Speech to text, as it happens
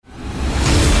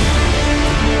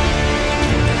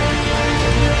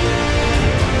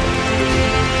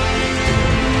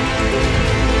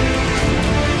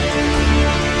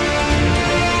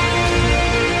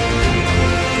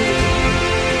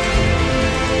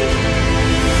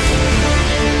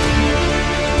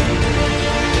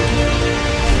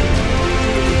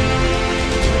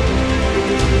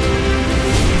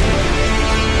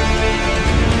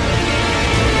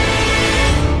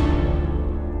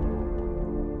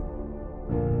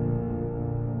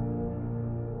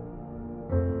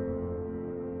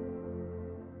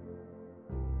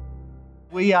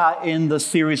We are in the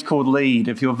series called Lead.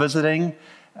 If you're visiting,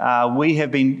 we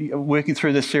have been working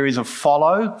through this series of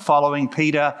following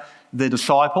Peter the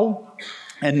disciple.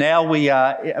 And now we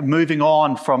are moving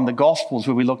on from the Gospels,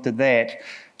 where we looked at that,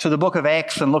 to the book of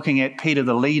Acts and looking at Peter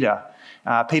the leader,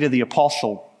 Peter the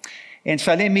apostle. And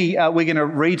so we're going to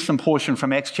read some portion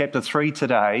from Acts chapter 3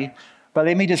 today, but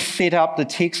let me just set up the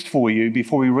text for you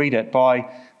before we read it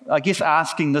by,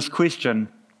 asking this question: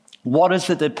 what is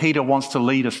it that Peter wants to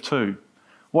lead us to?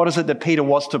 What is it that Peter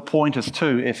wants to point us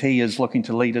to if he is looking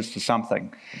to lead us to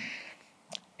something?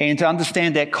 And to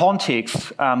understand that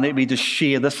context, let me just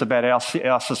share this about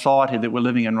our society that we're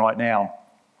living in right now.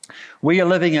 We are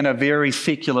living in a very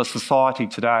secular society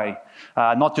today,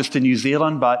 not just in New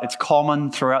Zealand, but it's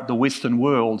common throughout the Western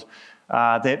world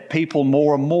that people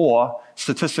more and more,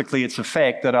 statistically it's a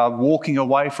fact, that are walking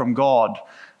away from God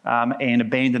and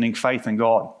abandoning faith in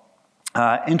God.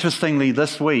 Interestingly,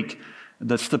 this week,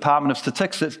 the Department of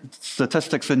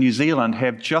Statistics in New Zealand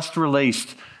have just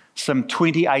released some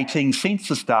 2018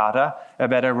 census data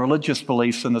about our religious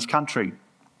beliefs in this country.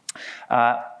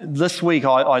 This week,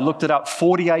 I looked it up,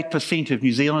 48% of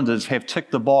New Zealanders have ticked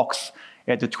the box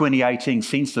at the 2018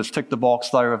 census, ticked the box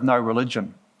they're of no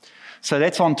religion. So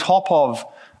that's on top of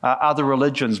other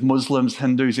religions, Muslims,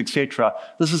 Hindus, etc.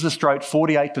 This is a straight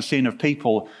 48% of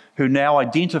people who now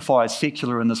identify as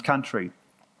secular in this country.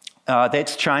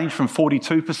 That's changed from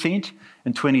 42%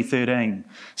 in 2013.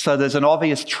 So there's an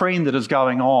obvious trend that is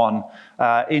going on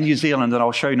in New Zealand, and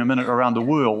I'll show you in a minute, around the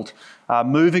world,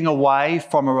 moving away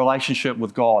from a relationship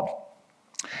with God.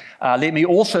 Let me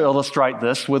also illustrate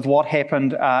this with what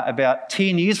happened about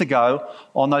 10 years ago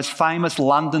on those famous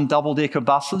London double-decker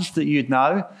buses that you'd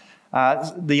know.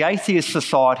 The Atheist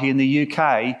Society in the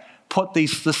UK put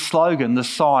this slogan, this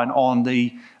sign on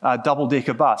the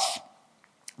double-decker bus: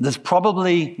 "There's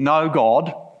probably no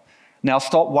God. Now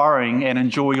stop worrying and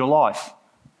enjoy your life."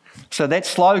 So that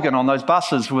slogan on those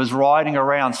buses was riding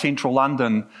around central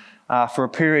London for a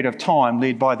period of time,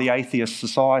 led by the Atheist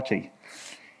Society.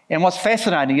 And what's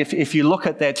fascinating, if you look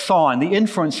at that sign, the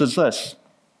inference is this: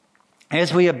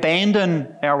 as we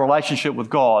abandon our relationship with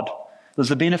God,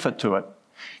 there's a benefit to it.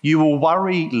 You will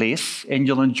worry less and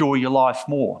you'll enjoy your life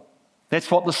more.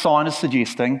 That's what the sign is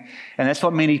suggesting, and that's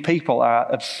what many people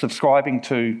are subscribing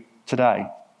to today.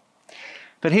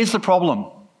 But here's the problem: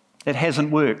 it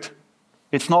hasn't worked.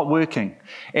 It's not working.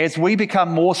 As we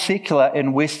become more secular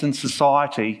in Western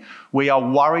society, we are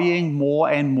worrying more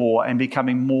and more and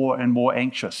becoming more and more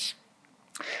anxious.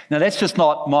 Now, that's just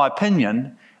not my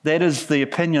opinion. That is the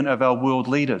opinion of our world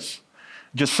leaders.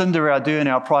 Jacinda Ardern,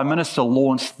 our Prime Minister,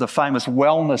 launched the famous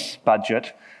wellness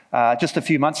budget just a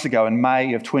few months ago in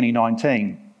May of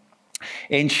 2019.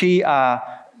 And she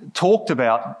talked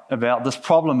about this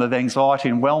problem of anxiety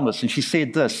and wellness, and she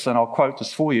said this, and I'll quote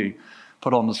this for you,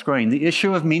 put on the screen: "The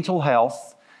issue of mental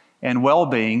health and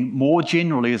well-being more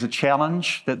generally is a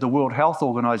challenge that the World Health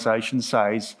Organization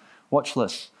says," watch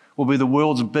this, "will be the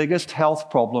world's biggest health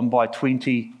problem by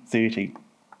 2030.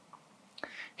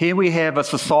 Here we have a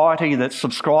society that's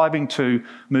subscribing to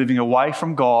moving away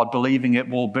from God, believing it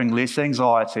will bring less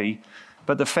anxiety,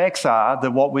 but the facts are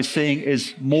that what we're seeing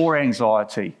is more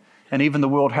anxiety. And even the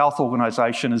World Health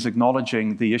Organization is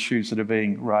acknowledging the issues that are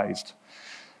being raised."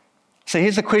 So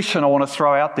here's a question I want to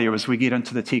throw out there as we get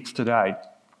into the text today.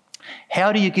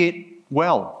 How do you get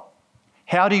well?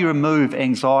 How do you remove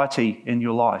anxiety in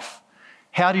your life?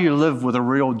 How do you live with a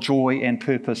real joy and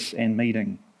purpose and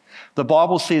meaning? The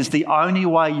Bible says the only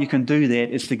way you can do that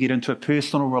is to get into a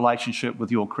personal relationship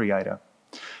with your Creator.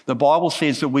 The Bible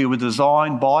says that we were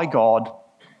designed by God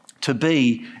to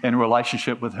be in a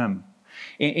relationship with Him.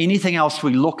 Anything else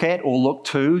we look at or look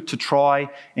to try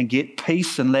and get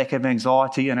peace and lack of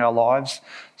anxiety in our lives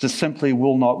just simply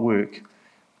will not work.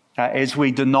 As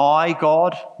we deny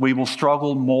God, we will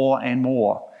struggle more and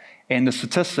more. And the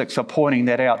statistics are pointing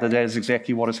that out, that is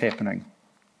exactly what is happening.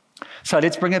 So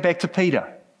let's bring it back to Peter.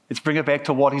 Let's bring it back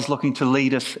to what he's looking to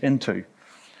lead us into.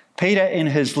 Peter, in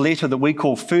his letter that we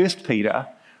call 1 Peter,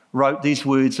 wrote these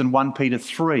words in 1 Peter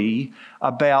 3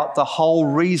 about the whole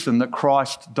reason that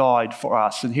Christ died for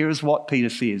us. And here's what Peter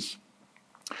says: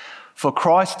 "For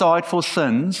Christ died for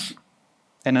sins,"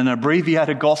 and in an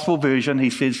abbreviated gospel version he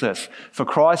says this: "For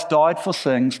Christ died for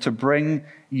sins to bring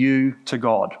you to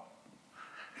God."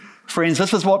 Friends,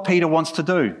 this is what Peter wants to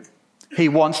do. He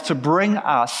wants to bring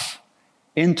us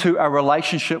into a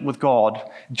relationship with God,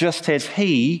 just as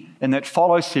he, in that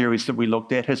Follow series that we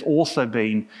looked at, has also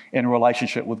been in a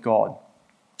relationship with God.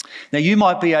 Now, you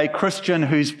might be a Christian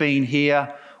who's been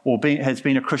here or has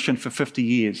been a Christian for 50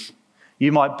 years.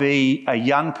 You might be a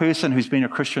young person who's been a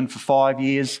Christian for 5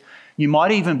 years. You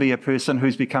might even be a person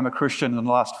who's become a Christian in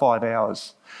the last 5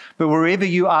 hours. But wherever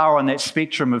you are on that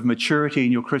spectrum of maturity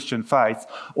in your Christian faith,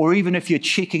 or even if you're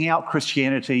checking out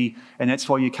Christianity and that's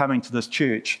why you're coming to this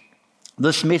church,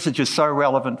 this message is so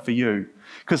relevant for you.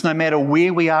 Because no matter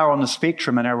where we are on the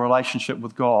spectrum in our relationship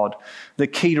with God, the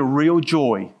key to real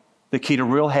joy, the key to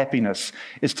real happiness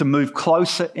is to move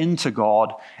closer into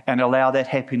God and allow that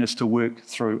happiness to work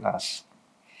through us.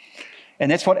 And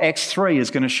that's what Acts 3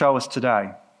 is going to show us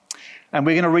today. And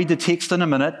we're going to read the text in a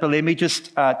minute, but let me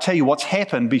just tell you what's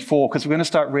happened before, because we're going to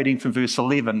start reading from verse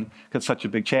 11, because it's such a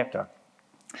big chapter.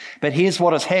 But here's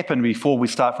what has happened before we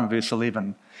start from verse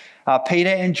 11. Peter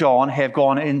and John have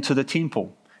gone into the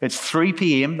temple. It's 3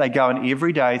 p.m. They go in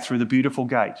every day through the beautiful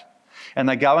gate. And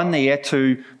they go in there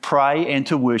to pray and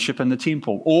to worship in the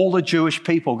temple. All the Jewish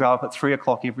people go up at 3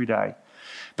 o'clock every day.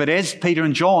 But as Peter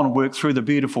and John work through the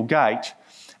beautiful gate,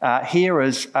 here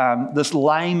is this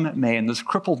lame man, this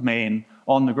crippled man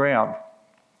on the ground.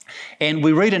 And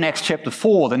we read in Acts chapter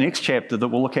 4, the next chapter that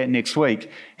we'll look at next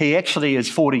week, he actually is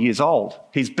 40 years old.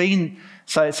 He's been,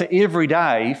 so every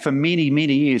day for many,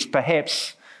 many years,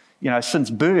 perhaps, since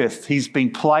birth, he's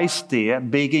been placed there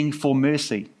begging for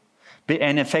mercy.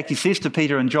 And in fact, he says to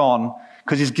Peter and John,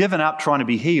 because he's given up trying to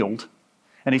be healed,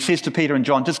 and he says to Peter and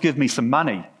John, just give me some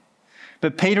money.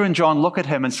 But Peter and John look at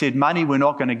him and said, money we're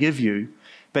not going to give you,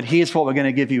 but here's what we're going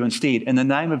to give you instead. In the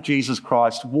name of Jesus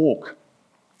Christ, walk.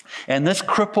 And this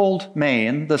crippled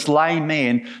man, this lame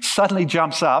man, suddenly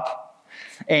jumps up,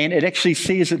 and it actually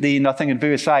says at the end, I think in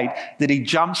verse 8, that he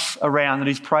jumps around and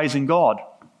he's praising God.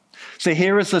 So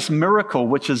here is this miracle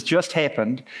which has just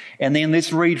happened, and then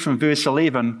let's read from verse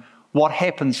 11 what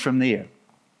happens from there.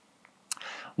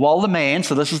 While the man,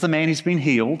 so this is the man who's been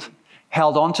healed,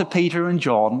 held on to Peter and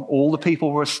John, all the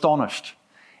people were astonished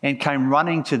and came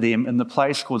running to them in the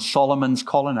place called Solomon's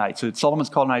Colonnade. So Solomon's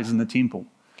Colonnade is in the temple.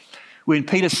 When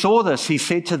Peter saw this, he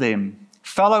said to them,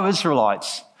 fellow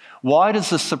Israelites, why does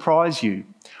this surprise you?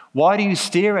 Why do you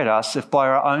stare at us if by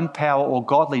our own power or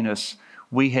godliness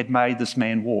we had made this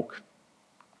man walk?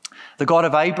 The God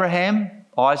of Abraham,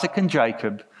 Isaac, and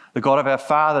Jacob, the God of our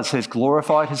fathers, has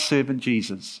glorified his servant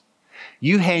Jesus.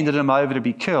 You handed him over to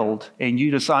be killed, and you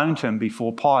disowned him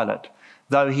before Pilate,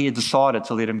 though he had decided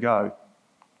to let him go.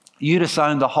 You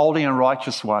disowned the holy and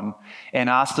righteous one and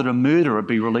asked that a murderer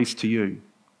be released to you.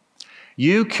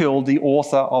 You killed the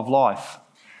author of life,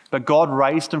 but God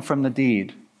raised him from the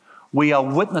dead. We are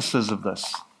witnesses of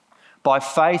this. By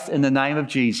faith in the name of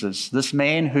Jesus, this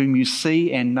man whom you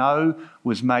see and know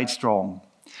was made strong.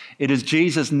 It is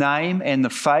Jesus' name and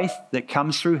the faith that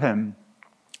comes through him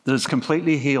that has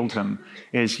completely healed him,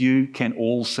 as you can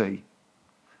all see.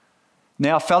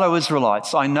 Now, fellow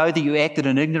Israelites, I know that you acted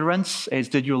in ignorance, as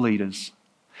did your leaders.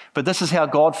 But this is how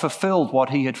God fulfilled what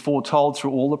he had foretold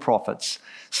through all the prophets,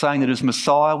 saying that his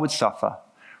Messiah would suffer.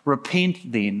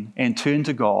 Repent then and turn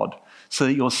to God, so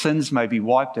that your sins may be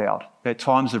wiped out, that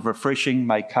times of refreshing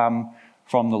may come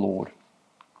from the Lord.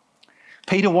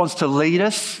 Peter wants to lead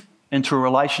us into a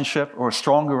relationship, or a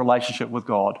stronger relationship with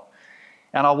God.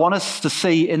 And I want us to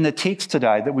see in the text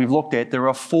today that we've looked at, there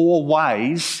are 4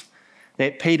 ways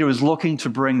that Peter is looking to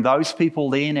bring those people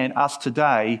then and us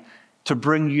today to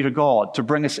bring you to God, to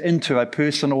bring us into a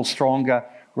personal, stronger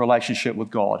relationship with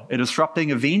God. A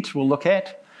disrupting event we'll look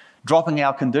at, dropping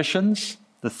our conditions.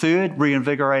 The third,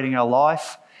 reinvigorating our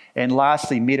life. And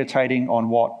lastly, meditating on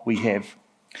what we have.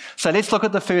 So let's look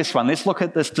at the first one. Let's look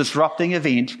at this disrupting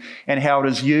event and how it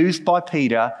is used by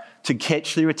Peter to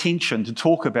catch their attention, to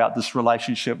talk about this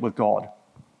relationship with God.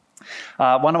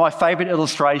 One of my favourite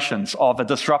illustrations of a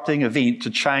disrupting event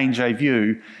to change a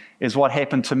view is what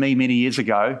happened to me many years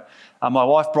ago. My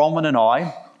wife Bronwyn and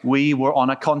I, we were on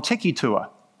a Contiki tour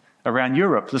around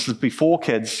Europe. This is before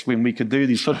kids, when we could do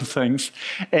these sort of things.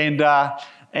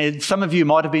 And some of you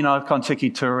might have been on a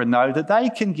Contiki tour and know that they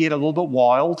can get a little bit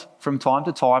wild from time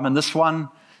to time. And this one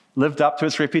lived up to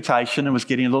its reputation and was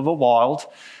getting a little bit wild.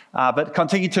 But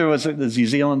Contiki tour is New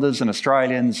Zealanders and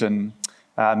Australians and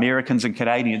Americans and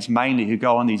Canadians mainly who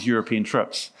go on these European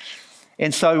trips.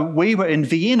 And so we were in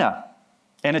Vienna.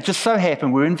 And it just so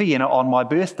happened we were in Vienna on my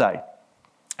birthday.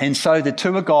 And so the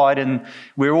tour guide, and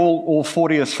we're all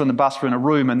 40 of us from the bus were in a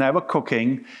room, and they were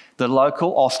cooking the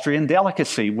local Austrian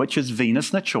delicacy, which is Wiener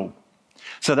Schnitzel.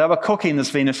 So they were cooking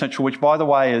this Wiener Schnitzel, which, by the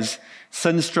way, is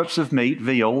thin strips of meat,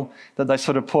 veal, that they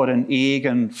sort of put in egg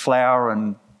and flour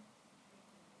and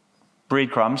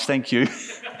breadcrumbs, thank you.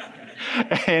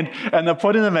 and they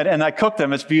put them in, and they cook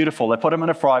them. It's beautiful. They put them in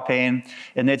a fry pan,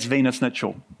 and that's Wiener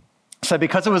Schnitzel. So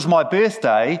because it was my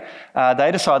birthday,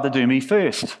 they decided to do me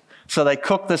first. So they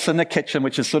cook this in the kitchen,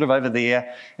 which is sort of over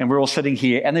there, and we're all sitting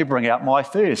here, and they bring out my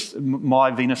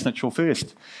Wiener Schnitzel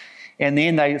first. And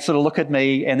then they sort of look at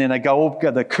me, and then they go,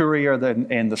 the courier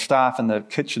and the staff and the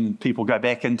kitchen people go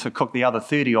back in to cook the other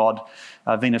 30-odd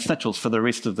Wiener Schnitzels for the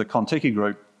rest of the Kontiki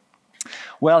group.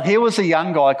 Well, here was a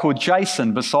young guy called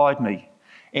Jason beside me,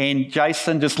 and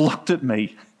Jason just looked at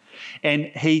me, and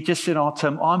he just said, "Oh,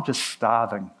 Tim, I'm just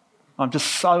starving. I'm just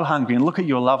so hungry, and look at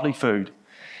your lovely food."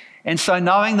 And so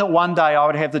knowing that one day I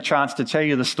would have the chance to tell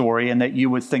you the story and that you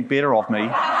would think better of me,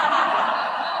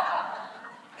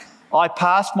 I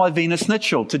passed my Wiener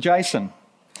Schnitzel to Jason.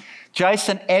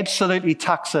 Jason absolutely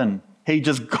tucks in. He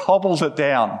just gobbles it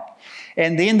down.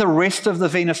 And then the rest of the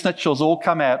Wiener Schnitzels all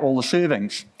come out, all the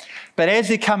servings. But as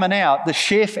they're coming out, the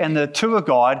chef and the tour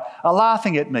guide are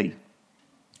laughing at me.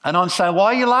 And I'm saying, "Why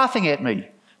are you laughing at me?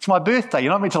 It's my birthday.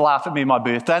 You're not meant to laugh at me on my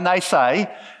birthday." And they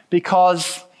say,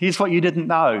 "Because here's what you didn't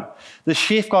know. The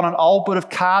chef got an old bit of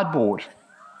cardboard.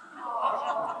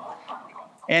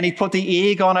 And he put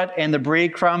the egg on it and the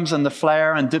breadcrumbs and the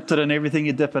flour and dipped it in everything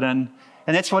you dip it in.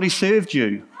 And that's what he served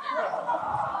you."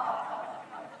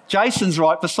 Jason's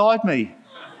right beside me.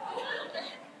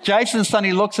 Jason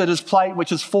suddenly looks at his plate,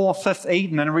 which is 4/5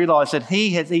 eaten, and realised that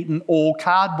he has eaten all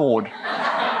cardboard.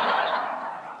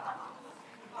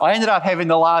 I ended up having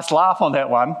the last laugh on that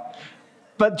one.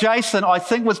 But Jason, I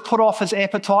think, was put off his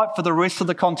appetite for the rest of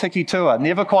the Kontiki tour,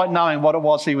 never quite knowing what it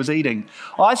was he was eating.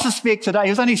 I suspect today, he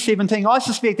was only 17, I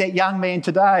suspect that young man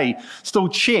today still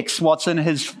checks what's in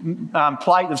his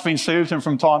plate that's been served him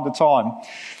from time to time.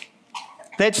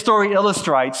 That story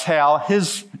illustrates how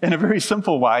in a very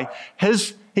simple way,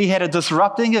 he had a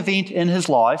disrupting event in his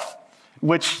life,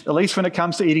 which, at least when it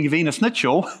comes to eating Wiener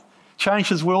Schnitzel, changed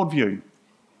his worldview.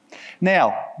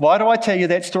 Now, why do I tell you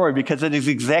that story? Because it is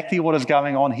exactly what is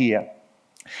going on here.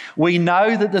 We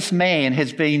know that this man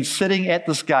has been sitting at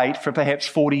this gate for perhaps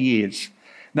 40 years.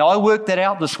 Now, I worked that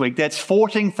out this week. That's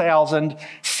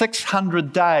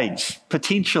 14,600 days,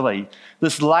 potentially.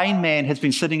 This lame man has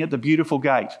been sitting at the beautiful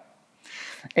gate.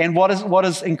 And what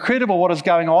is incredible, what is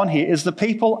going on here, is the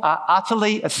people are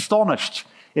utterly astonished,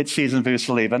 it says in verse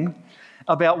 11,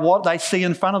 about what they see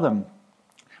in front of them.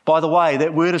 By the way,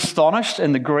 that word astonished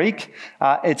in the Greek,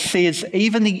 it says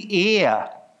even the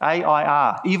air,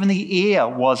 A-I-R, even the air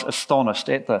was astonished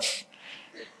at this.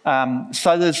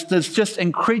 So there's just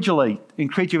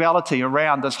incredulity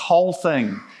around this whole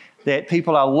thing, that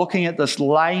people are looking at this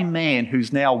lame man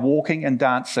who's now walking and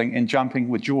dancing and jumping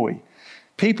with joy.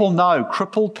 People know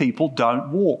crippled people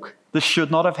don't walk. This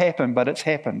should not have happened, but it's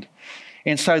happened.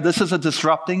 And so this is a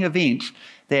disrupting event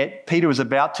that Peter is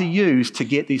about to use to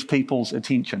get these people's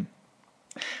attention.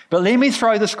 But let me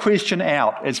throw this question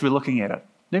out as we're looking at it.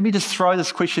 Let me just throw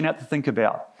this question out to think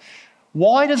about.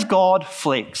 Why does God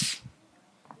flex?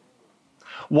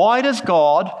 Why does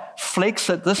God flex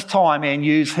at this time and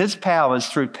use his powers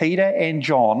through Peter and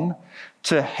John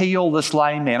to heal this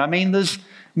lame man? I mean, there's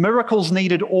miracles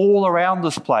needed all around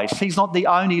this place. He's not the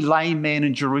only lame man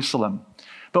in Jerusalem.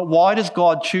 But why does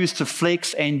God choose to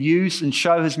flex and use and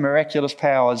show his miraculous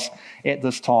powers at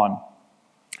this time?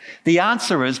 The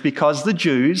answer is because the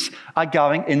Jews are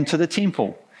going into the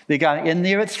temple. They're going in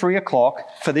there at 3 o'clock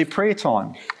for their prayer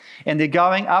time. And they're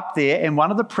going up there, and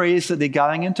one of the prayers that they're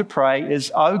going in to pray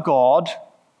is, "Oh God,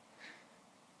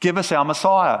 give us our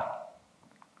Messiah."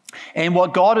 And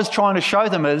what God is trying to show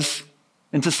them is,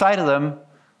 and to say to them,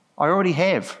 "I already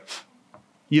have.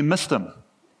 You missed him."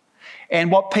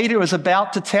 And what Peter is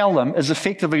about to tell them is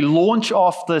effectively launch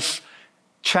off this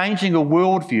changing a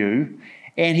worldview,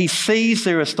 and he sees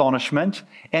their astonishment,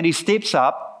 and he steps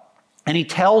up, and he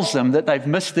tells them that they've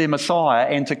missed their Messiah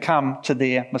and to come to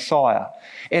their Messiah.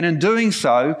 And in doing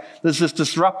so, there's this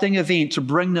disrupting event to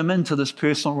bring them into this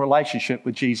personal relationship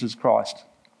with Jesus Christ.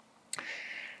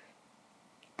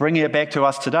 Bringing it back to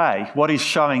us today, what he's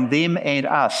showing them and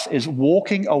us is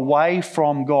walking away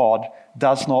from God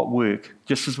does not work,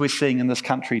 just as we're seeing in this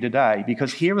country today,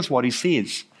 because here is what he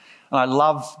says. And I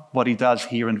love what he does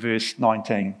here in verse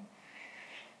 19.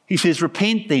 He says,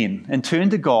 "Repent then and turn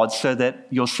to God so that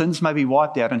your sins may be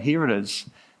wiped out," and here it is,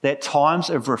 "that times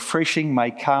of refreshing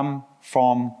may come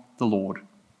from the Lord."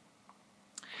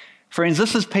 Friends,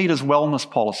 this is Peter's wellness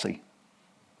policy.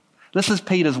 This is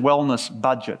Peter's wellness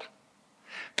budget.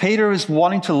 Peter is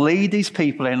wanting to lead these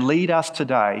people and lead us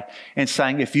today and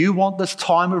saying, if you want this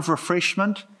time of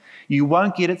refreshment, you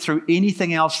won't get it through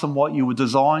anything else than what you were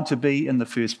designed to be in the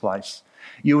first place.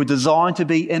 You were designed to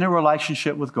be in a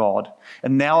relationship with God,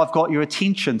 and now I've got your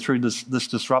attention through this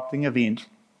disrupting event.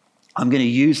 I'm going to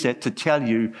use that to tell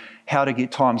you how to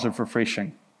get times of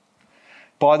refreshing.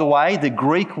 By the way, the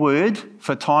Greek word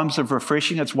for times of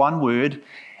refreshing, it's one word,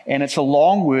 And it's a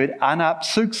long word,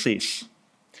 anapsuxes.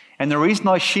 And the reason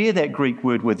I share that Greek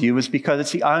word with you is because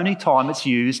it's the only time it's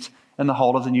used in the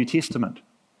whole of the New Testament.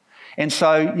 And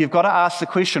so you've got to ask the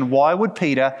question, why would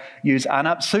Peter use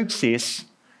anapsuxes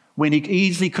when he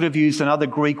easily could have used another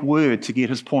Greek word to get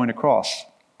his point across?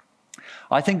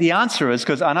 I think the answer is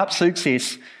because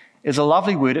anapsuxes is a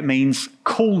lovely word. It means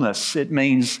coolness. It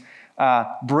means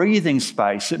breathing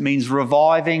space. It means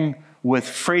reviving with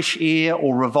fresh air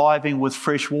or reviving with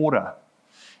fresh water.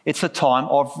 It's a time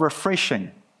of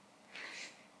refreshing.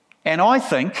 And I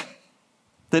think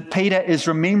that Peter is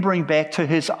remembering back to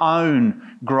his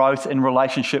own growth in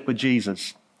relationship with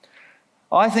Jesus.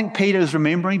 I think Peter is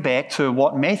remembering back to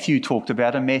what Matthew talked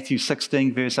about in Matthew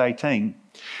 16, verse 18,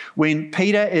 when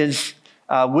Peter is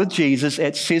with Jesus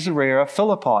at Caesarea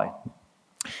Philippi.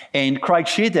 And Craig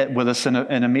shared that with us in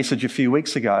a message a few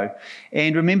weeks ago.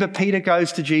 And remember, Peter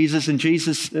goes to Jesus, and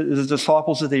the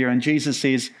disciples are there, and Jesus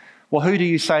says, well, who do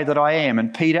you say that I am?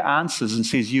 And Peter answers and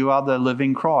says, you are the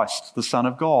living Christ, the Son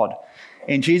of God.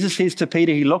 And Jesus says to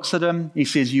Peter, he looks at him, he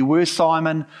says, you were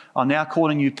Simon, I'm now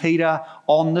calling you Peter.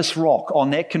 On this rock,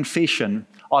 on that confession,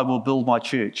 I will build my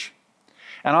church.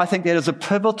 And I think that is a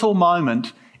pivotal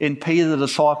moment in Peter the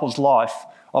disciple's life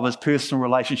of his personal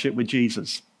relationship with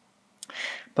Jesus.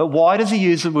 But why does he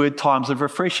use the word times of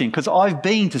refreshing? Because I've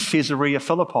been to Caesarea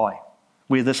Philippi,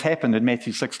 where this happened in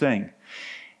Matthew 16.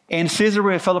 And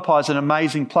Caesarea Philippi is an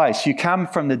amazing place. You come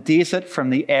from the desert, from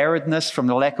the aridness, from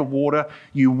the lack of water.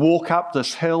 You walk up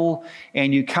this hill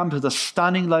and you come to the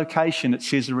stunning location at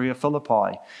Caesarea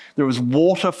Philippi. There is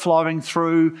water flowing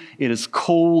through. It is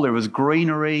cool. There is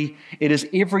greenery. It is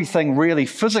everything really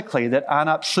physically that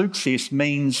anapsuxes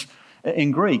means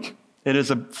in Greek. It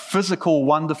is a physical,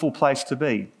 wonderful place to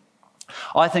be.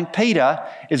 I think Peter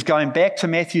is going back to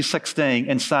Matthew 16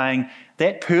 and saying,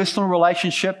 that personal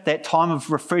relationship, that time of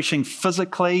refreshing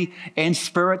physically and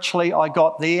spiritually I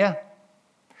got there,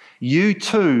 you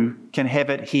too can have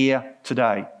it here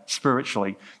today,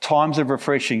 spiritually. Times of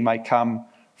refreshing may come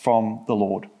from the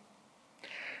Lord.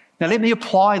 Now let me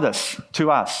apply this to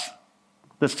us,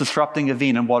 this disrupting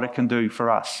event and what it can do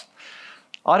for us.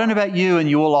 I don't know about you in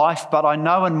your life, but I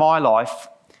know in my life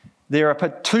there are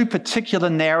two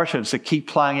particular narratives that keep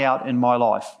playing out in my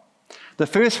life. The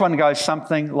first one goes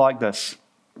something like this.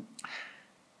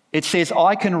 It says,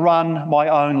 I can run my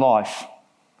own life.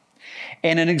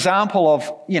 And an example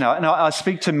of, and I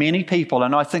speak to many people,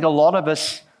 and I think a lot of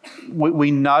us, we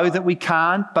know that we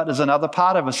can't, but there's another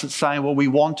part of us that's saying, well, we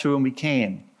want to and we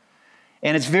can.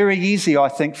 And it's very easy, I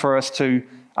think, for us to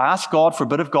ask God for a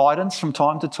bit of guidance from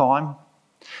time to time,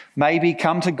 maybe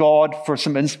come to God for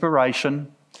some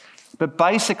inspiration, but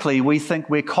basically we think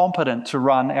we're competent to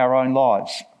run our own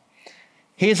lives.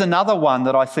 Here's another one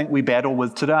that I think we battle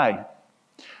with today.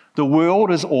 The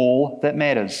world is all that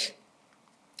matters.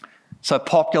 So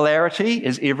popularity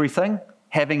is everything.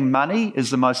 Having money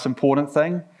is the most important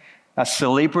thing. A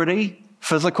celebrity,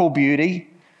 physical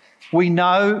beauty. We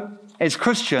know as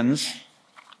Christians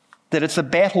that it's a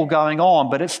battle going on,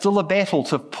 but it's still a battle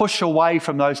to push away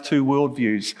from those two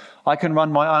worldviews. I can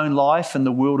run my own life and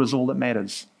the world is all that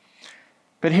matters.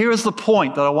 But here is the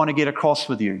point that I want to get across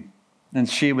with you and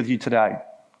share with you today.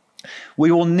 We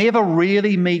will never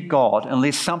really meet God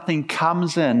unless something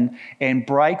comes in and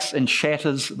breaks and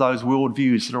shatters those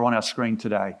worldviews that are on our screen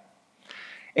today.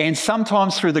 And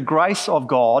sometimes through the grace of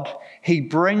God, He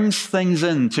brings things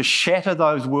in to shatter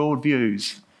those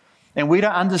worldviews. And we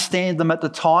don't understand them at the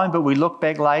time, but we look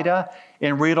back later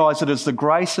and realize it is the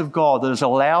grace of God that is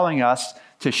allowing us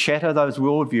to shatter those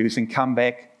worldviews and come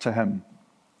back to Him.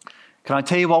 Can I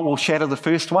tell you what will shatter the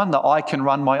first one? That I can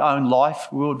run my own life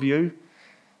worldview?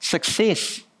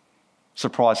 Success,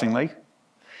 surprisingly.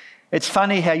 It's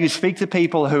funny how you speak to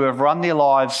people who have run their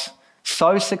lives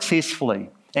so successfully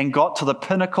and got to the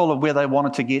pinnacle of where they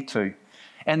wanted to get to.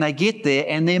 And they get there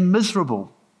and they're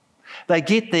miserable. They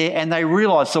get there and they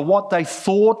realize that what they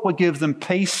thought would give them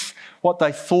peace, what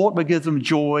they thought would give them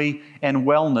joy and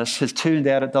wellness has turned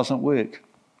out it doesn't work.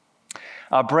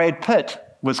 Brad Pitt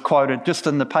was quoted just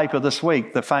in the paper this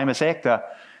week, the famous actor,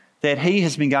 that he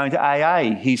has been going to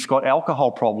AA. He's got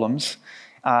alcohol problems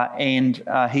and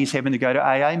he's having to go to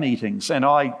AA meetings. And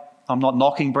I'm not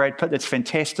knocking Brad Pitt. It's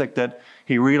fantastic that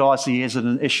he realised he has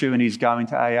an issue and he's going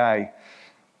to AA.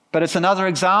 But it's another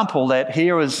example that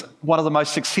here is one of the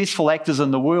most successful actors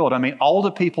in the world. I mean,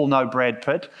 older people know Brad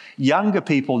Pitt. Younger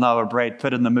people know a Brad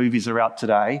Pitt and the movies are out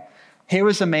today. Here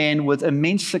is a man with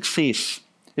immense success.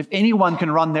 If anyone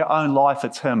can run their own life,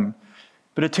 it's him.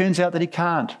 But it turns out that he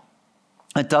can't.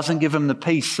 It doesn't give him the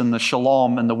peace and the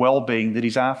shalom and the well-being that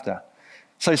he's after.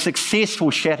 So success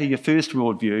will shatter your first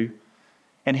worldview,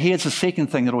 And here's the second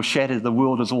thing that will shatter the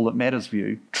world is all that matters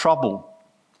view: trouble.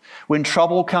 When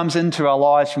trouble comes into our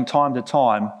lives from time to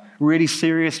time, really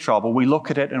serious trouble, we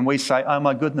look at it and we say, oh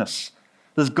my goodness,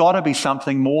 there's got to be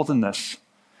something more than this.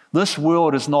 This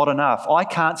world is not enough. I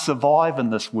can't survive in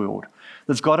this world.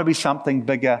 There's got to be something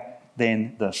bigger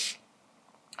than this.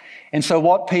 And so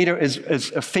what Peter is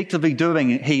effectively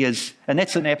doing, and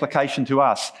that's an application to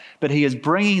us, but he is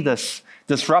bringing this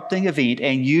disrupting event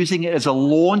and using it as a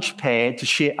launch pad to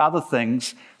share other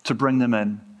things to bring them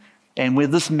in. And where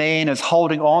this man is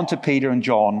holding on to Peter and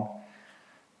John,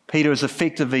 Peter is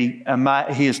effectively,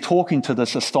 he is talking to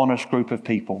this astonished group of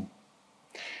people.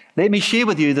 Let me share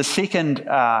with you the second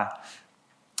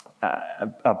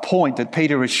point that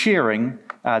Peter is sharing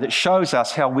that shows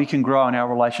us how we can grow in our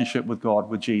relationship with God,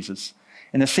 with Jesus.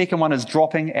 And the second one is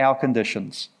dropping our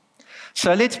conditions.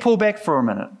 So let's pull back for a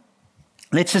minute.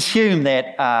 Let's assume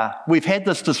that we've had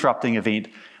this disrupting event.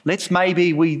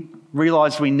 Maybe we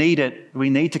realize we need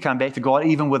to come back to God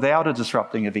even without a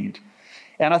disrupting event.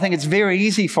 And I think it's very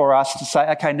easy for us to say,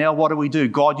 okay, now what do we do?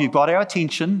 God, you've got our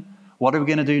attention. What are we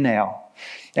going to do now?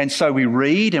 And so we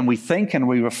read and we think and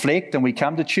we reflect and we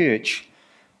come to church.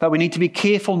 But we need to be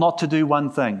careful not to do one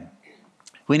thing.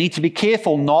 We need to be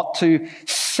careful not to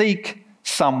seek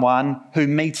someone who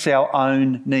meets our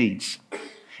own needs.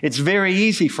 It's very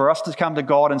easy for us to come to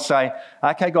God and say,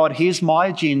 okay, God, here's my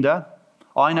agenda.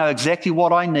 I know exactly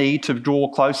what I need to draw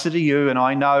closer to you, and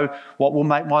I know what will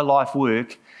make my life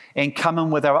work, and come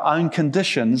in with our own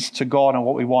conditions to God and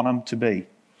what we want Him to be.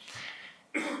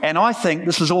 And I think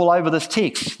this is all over this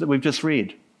text that we've just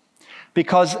read.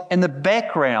 Because in the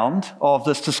background of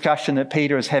this discussion that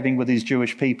Peter is having with these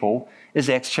Jewish people is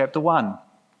Acts chapter 1.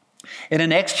 And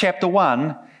in Acts chapter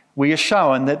 1, we are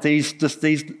shown that the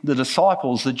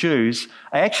disciples, the Jews,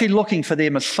 are actually looking for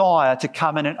their Messiah to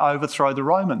come in and overthrow the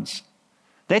Romans.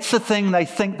 That's the thing they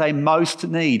think they most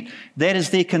need. That is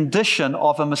their condition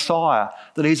of a Messiah,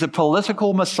 that he's a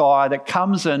political Messiah that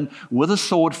comes in with a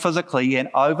sword physically and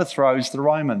overthrows the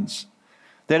Romans.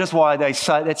 That is why they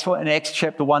say, that's what in Acts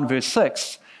chapter 1 verse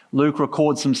 6, Luke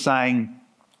records them saying,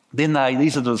 then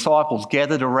these are the disciples,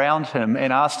 gathered around him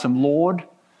and asked him, Lord,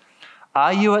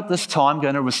 are you at this time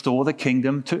going to restore the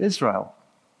kingdom to Israel?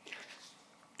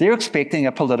 They're expecting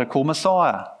a political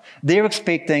Messiah. They're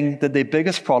expecting that their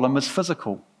biggest problem is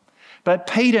physical. But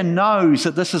Peter knows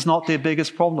that this is not their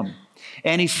biggest problem.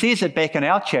 And he says it back in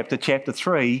our chapter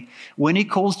 3, when he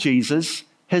calls Jesus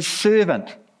his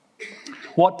servant.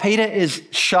 What Peter is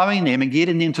showing them and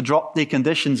getting them to drop their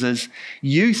conditions is,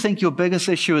 you think your biggest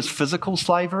issue is physical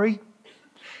slavery?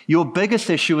 Your biggest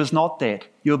issue is not that.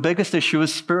 Your biggest issue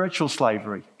is spiritual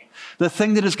slavery. The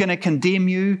thing that is going to condemn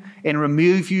you and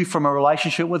remove you from a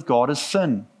relationship with God is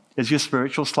sin, is your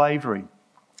spiritual slavery.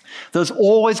 There's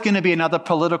always going to be another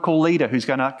political leader who's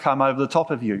going to come over the top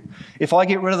of you. If I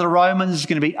get rid of the Romans, there's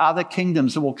going to be other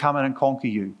kingdoms that will come in and conquer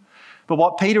you. But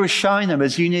what Peter is showing them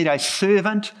is you need a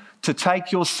servant to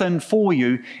take your sin for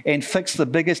you and fix the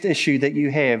biggest issue that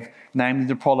you have, namely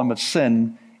the problem of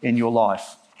sin in your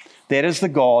life. That is the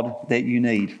God that you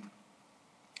need.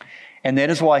 And that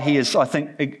is why he is, I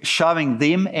think, showing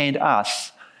them and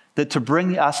us that to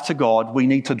bring us to God, we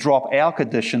need to drop our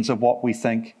conditions of what we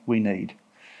think we need.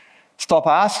 Stop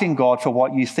asking God for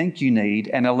what you think you need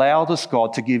and allow this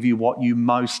God to give you what you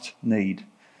most need.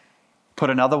 Put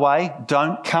another way,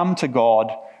 don't come to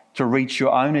God to reach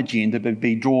your own agenda, but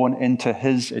be drawn into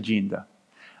his agenda.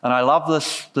 And I love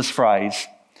this phrase,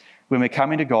 when we're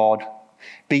coming to God,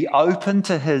 be open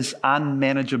to his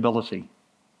unmanageability.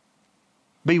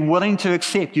 Be willing to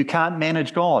accept you can't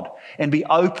manage God, and be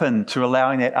open to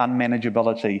allowing that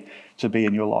unmanageability to be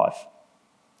in your life.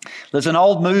 There's an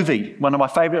old movie, one of my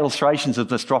favourite illustrations of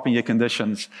this dropping your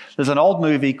conditions. There's an old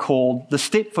movie called The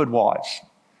Stepford Wives.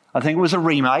 I think it was a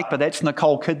remake, but that's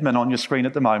Nicole Kidman on your screen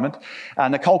at the moment.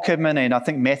 Nicole Kidman and I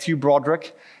think Matthew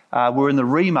Broderick were in the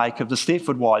remake of The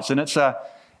Stepford Wives. And it's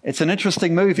an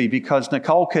interesting movie because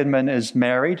Nicole Kidman is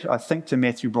married, I think, to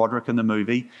Matthew Broderick in the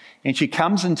movie. And she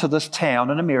comes into this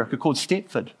town in America called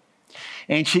Stepford.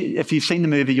 And if you've seen the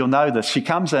movie, you'll know this. She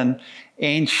comes in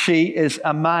and she is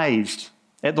amazed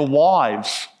at the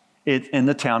wives in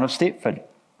the town of Stepford.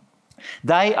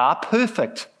 They are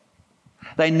perfect.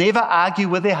 They never argue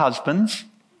with their husbands.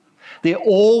 They're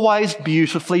always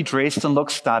beautifully dressed and look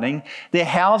stunning. Their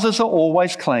houses are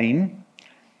always clean.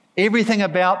 Everything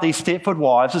about these Stepford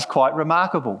wives is quite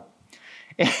remarkable.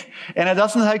 And it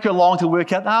doesn't take her long to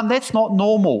work out, that's not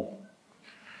normal.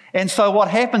 And so what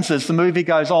happens is the movie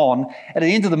goes on. At the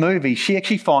end of the movie, she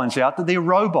actually finds out that they're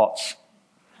robots.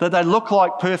 that they look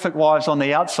like perfect wives on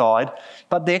the outside,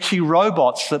 but they're actually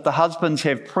robots that the husbands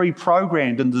have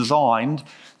pre-programmed and designed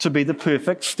to be the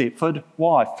perfect Stepford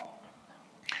wife.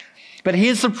 But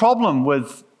here's the problem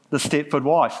with the Stepford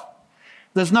wife.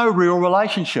 There's no real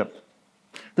relationship.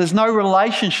 There's no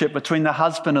relationship between the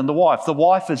husband and the wife. The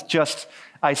wife is just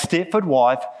a Stepford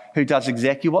wife who does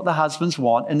exactly what the husbands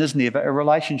want, and there's never a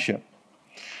relationship.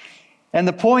 And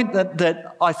the point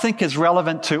that I think is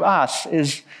relevant to us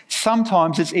is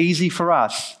sometimes it's easy for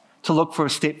us to look for a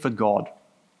Stepford God.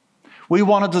 We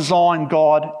want to design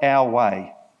God our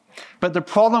way. But the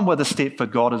problem with a Stepford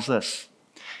God is this.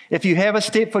 If you have a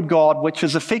Stepford God, which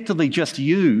is effectively just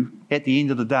you at the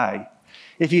end of the day,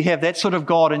 if you have that sort of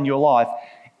God in your life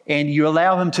and you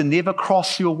allow him to never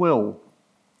cross your will,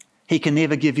 he can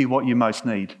never give you what you most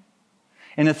need.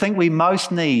 And the thing we most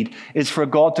need is for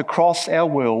God to cross our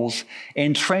wills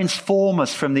and transform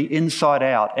us from the inside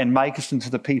out and make us into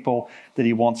the people that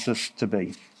he wants us to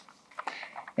be.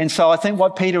 And so I think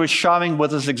what Peter is showing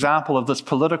with his example of this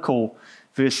political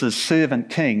versus servant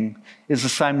king is the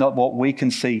same that what we can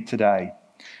see today.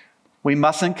 We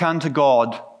mustn't come to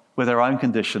God with our own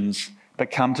conditions,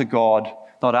 but come to God,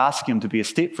 not asking him to be a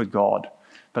Stepford God,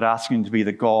 but asking him to be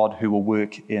the God who will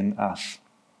work in us.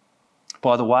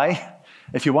 By the way,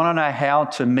 if you want to know how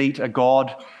to meet a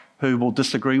God who will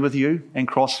disagree with you and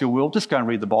cross your will, just go and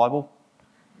read the Bible.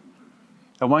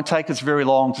 It won't take us very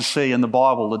long to see in the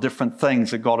Bible the different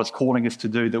things that God is calling us to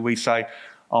do that we say,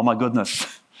 oh my goodness,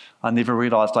 I never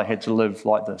realized I had to live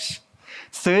like this.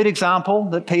 Third example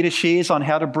that Peter shares on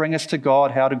how to bring us to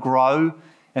God, how to grow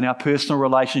in our personal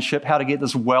relationship, how to get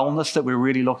this wellness that we're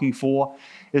really looking for,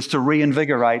 is to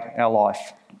reinvigorate our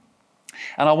life.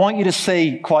 And I want you to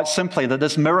see quite simply that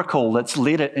this miracle that's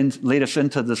led us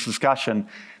into this discussion,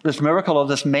 this miracle of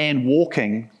this man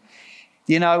walking,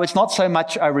 it's not so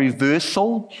much a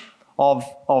reversal of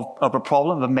a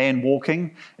problem of a man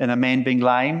walking and a man being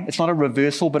lame. It's not a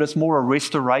reversal, but it's more a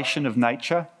restoration of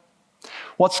nature.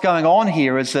 What's going on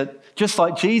here is that just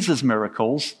like Jesus'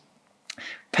 miracles,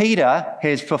 Peter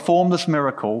has performed this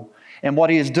miracle, and what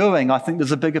he is doing, I think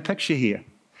there's a bigger picture here.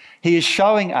 He is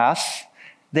showing us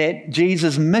that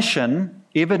Jesus' mission,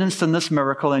 evidenced in this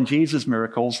miracle and Jesus'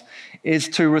 miracles, is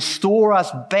to restore us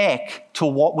back to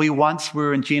what we once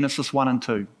were in Genesis 1 and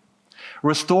 2.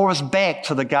 Restore us back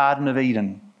to the Garden of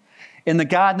Eden. In the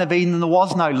Garden of Eden, there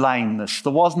was no lameness,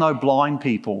 there was no blind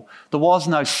people, there was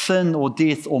no sin or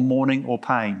death or mourning or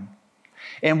pain.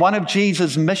 And one of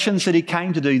Jesus' missions that he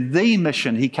came to do, the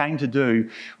mission he came to do,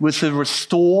 was to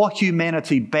restore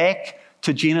humanity back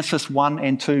to Genesis 1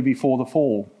 and 2 before the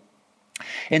fall.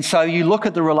 And so you look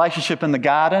at the relationship in the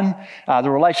garden,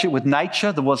 the relationship with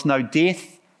nature, there was no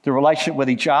death, the relationship with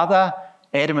each other,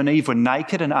 Adam and Eve were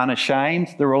naked and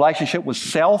unashamed, the relationship with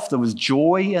self, there was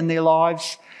joy in their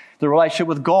lives, the relationship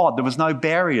with God, there was no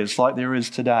barriers like there is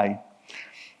today.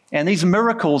 And these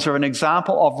miracles are an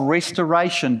example of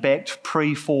restoration back to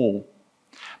pre-fall.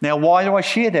 Now, why do I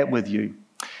share that with you?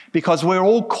 Because we're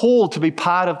all called to be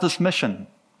part of this mission.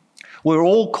 We're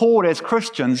all called as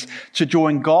Christians to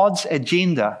join God's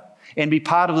agenda and be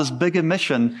part of this bigger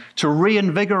mission to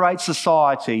reinvigorate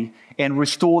society and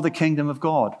restore the kingdom of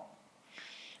God.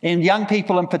 And young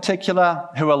people in particular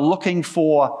who are looking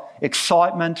for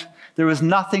excitement, there is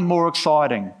nothing more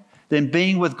exciting than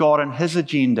being with God and his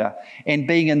agenda and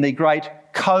being in the great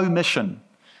commission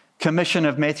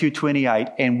of Matthew 28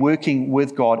 and working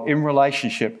with God in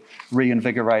relationship,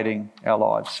 reinvigorating our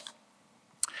lives.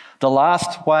 The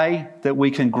last way that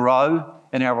we can grow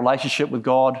in our relationship with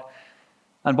God,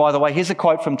 and by the way, here's a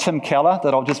quote from Tim Keller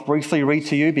that I'll just briefly read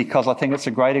to you because I think it's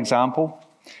a great example.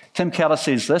 Tim Keller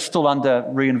says this, still under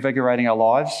reinvigorating our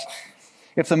lives.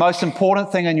 If the most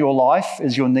important thing in your life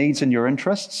is your needs and your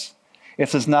interests,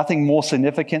 if there's nothing more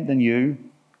significant than you,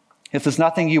 if there's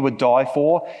nothing you would die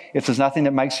for, if there's nothing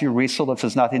that makes you wrestle, if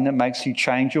there's nothing that makes you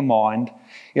change your mind,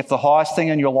 if the highest thing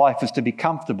in your life is to be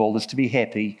comfortable, is to be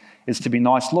happy, is to be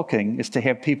nice looking, is to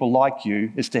have people like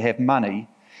you, is to have money,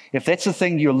 if that's the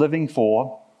thing you're living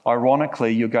for,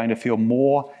 ironically, you're going to feel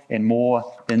more and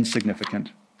more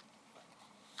insignificant.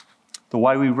 The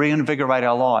way we reinvigorate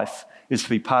our life is to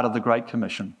be part of the Great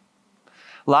Commission.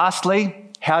 Lastly,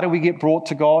 how do we get brought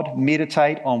to God?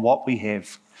 Meditate on what we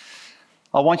have.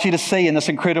 I want you to see in this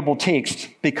incredible text,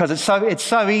 because it's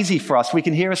so easy for us. We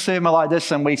can hear a sermon like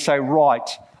this and we say, right,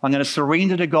 I'm going to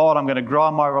surrender to God. I'm going to grow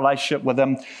in my relationship with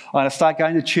him. I'm going to start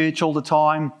going to church all the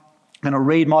time. I'm going to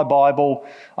read my Bible.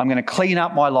 I'm going to clean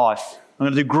up my life. I'm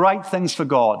going to do great things for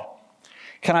God.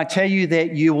 Can I tell you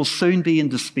that you will soon be in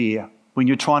despair when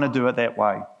you're trying to do it that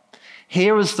way?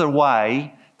 Here is the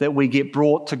way that we get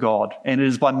brought to God, and it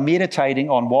is by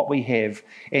meditating on what we have.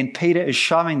 And Peter is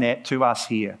showing that to us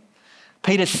here.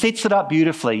 Peter sets it up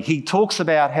beautifully. He talks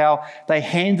about how they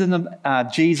handed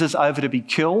Jesus over to be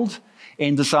killed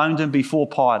and disowned him before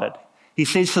Pilate. He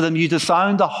says to them, "You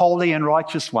disowned the holy and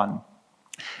righteous one."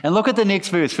 And look at the next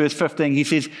verse, verse 15. He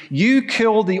says, "You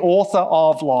killed the author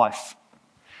of life."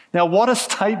 Now, what a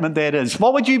statement that is.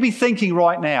 What would you be thinking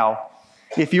right now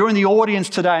if you're in the audience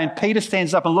today and Peter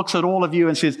stands up and looks at all of you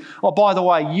and says, "Oh, by the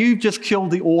way, you've just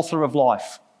killed the author of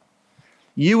life"?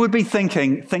 You would be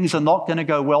thinking, things are not going to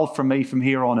go well for me from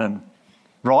here on in,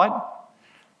 right?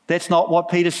 That's not what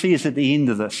Peter says at the end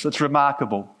of this. It's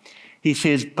remarkable. He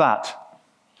says, "But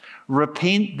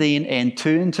repent then and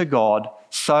turn to God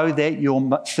so that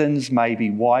your sins may be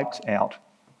wiped out."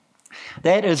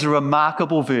 That is a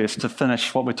remarkable verse to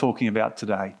finish what we're talking about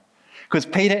today. Because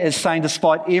Peter is saying,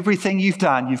 despite everything you've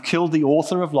done, you've killed the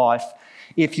author of life.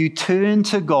 If you turn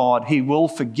to God, he will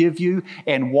forgive you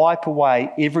and wipe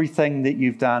away everything that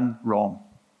you've done wrong.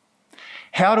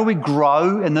 How do we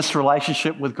grow in this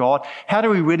relationship with God? How do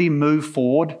we really move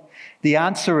forward? The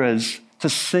answer is to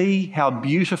see how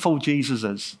beautiful Jesus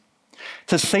is.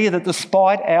 To see that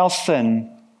despite our sin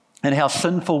and how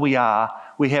sinful we are,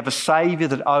 we have a Saviour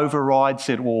that overrides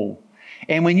it all.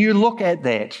 And when you look at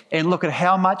that and look at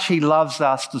how much he loves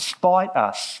us despite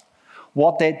us,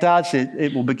 what that does,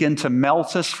 it will begin to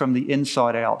melt us from the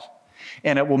inside out.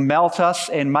 And it will melt us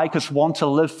and make us want to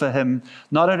live for him,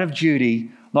 not out of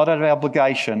duty, not out of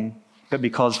obligation, but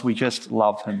because we just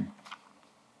love him.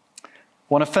 I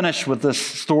want to finish with this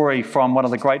story from one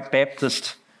of the great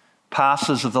Baptist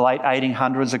pastors of the late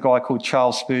 1800s, a guy called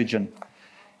Charles Spurgeon.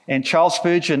 And Charles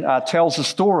Spurgeon tells the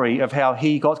story of how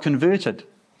he got converted.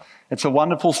 It's a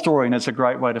wonderful story, and it's a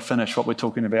great way to finish what we're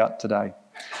talking about today.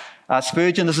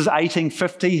 Spurgeon, this is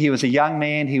 1850. He was a young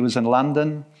man. He was in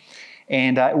London,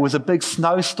 and it was a big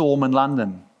snowstorm in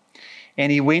London. And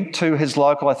he went to his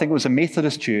local, I think it was a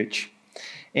Methodist church,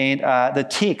 and the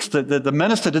text, the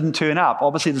minister didn't turn up.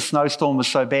 Obviously, the snowstorm was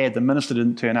so bad, the minister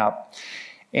didn't turn up.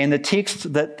 And the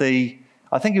text that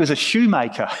I think he was a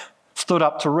shoemaker, stood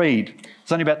up to read.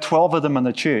 There's only about 12 of them in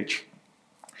the church.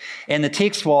 And the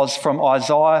text was from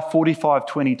Isaiah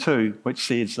 45:22, which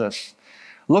says this: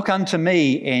 "Look unto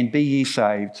me and be ye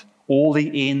saved, all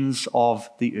the ends of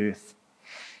the earth."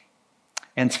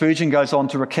 And Spurgeon goes on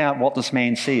to recount what this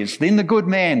man says. Then the good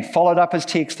man followed up his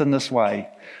text in this way: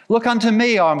 "Look unto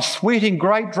me, I am sweating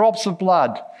great drops of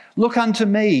blood. Look unto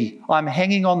me, I am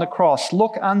hanging on the cross.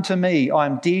 Look unto me, I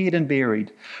am dead and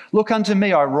buried. Look unto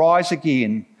me, I rise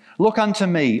again. Look unto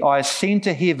me, I ascend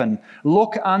to heaven.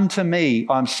 Look unto me,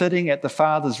 I am sitting at the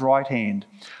Father's right hand.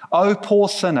 O poor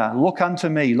sinner, look unto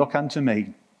me, look unto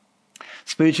me."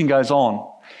 Spurgeon goes on.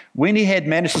 When he had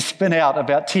managed to spin out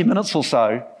about 10 minutes or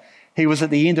so, he was at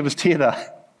the end of his tether.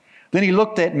 Then he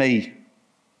looked at me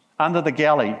under the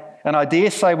galley, and I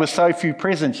dare say with so few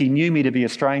present, he knew me to be a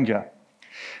stranger.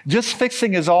 Just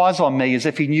fixing his eyes on me as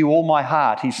if he knew all my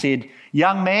heart, he said,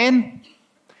 "Young man,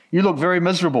 you look very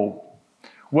miserable."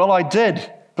 Well, I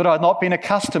did, but I'd not been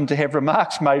accustomed to have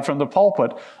remarks made from the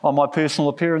pulpit on my personal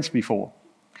appearance before.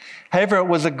 However, it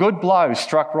was a good blow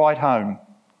struck right home.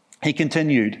 He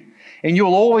continued, "And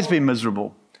you'll always be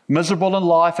miserable in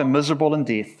life and miserable in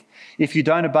death, if you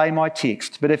don't obey my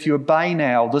text. But if you obey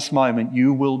now, this moment,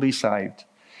 you will be saved."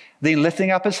 Then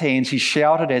lifting up his hands, he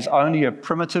shouted as only a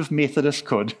primitive Methodist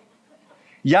could,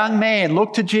 "Young man,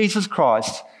 look to Jesus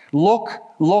Christ. Look,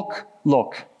 look,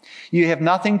 look. You have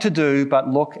nothing to do but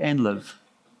look and live."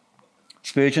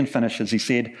 Spurgeon finishes. He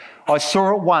said, "I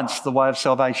saw at once the way of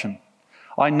salvation.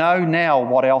 I know now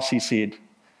what else," he said.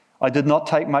 "I did not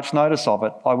take much notice of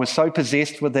it. I was so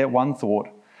possessed with that one thought.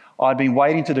 I'd been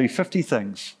waiting to do 50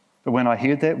 things. But when I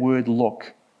heard that word,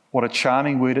 look, what a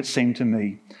charming word it seemed to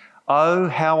me. Oh,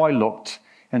 how I looked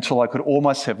until I could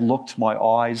almost have looked my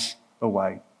eyes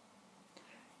away."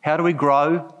 How do we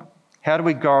grow? How do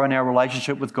we grow in our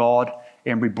relationship with God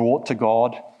and be brought to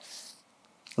God?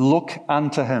 Look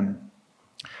unto him.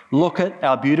 Look at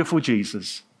our beautiful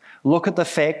Jesus. Look at the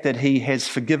fact that he has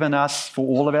forgiven us for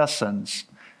all of our sins.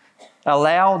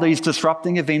 Allow these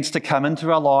disrupting events to come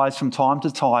into our lives from time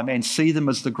to time and see them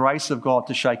as the grace of God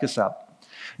to shake us up.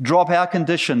 Drop our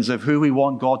conditions of who we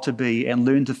want God to be and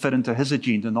learn to fit into his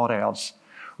agenda, not ours.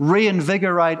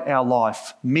 Reinvigorate our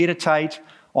life. Meditate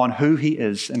on who he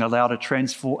is and allow that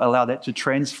to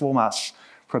transform us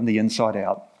from the inside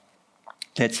out.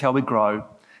 That's how we grow.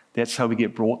 That's how we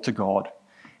get brought to God.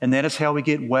 And that is how we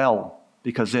get well,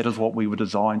 because that is what we were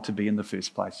designed to be in the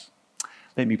first place.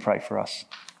 Let me pray for us.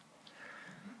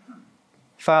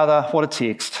 Father, what a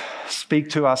text. Speak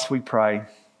to us, we pray.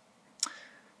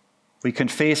 We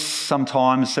confess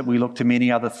sometimes that we look to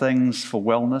many other things for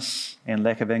wellness and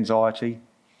lack of anxiety.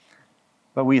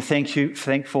 But we are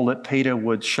thankful that Peter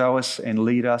would show us and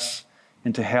lead us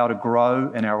into how to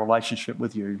grow in our relationship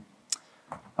with you.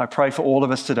 I pray for all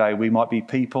of us today we might be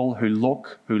people who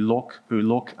look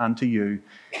unto you,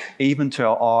 even till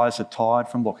our eyes are tired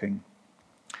from looking,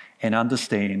 and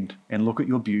understand and look at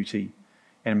your beauty,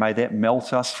 and may that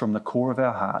melt us from the core of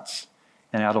our hearts,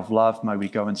 and out of love may we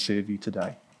go and serve you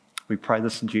today. We pray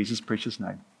this in Jesus' precious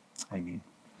name. Amen.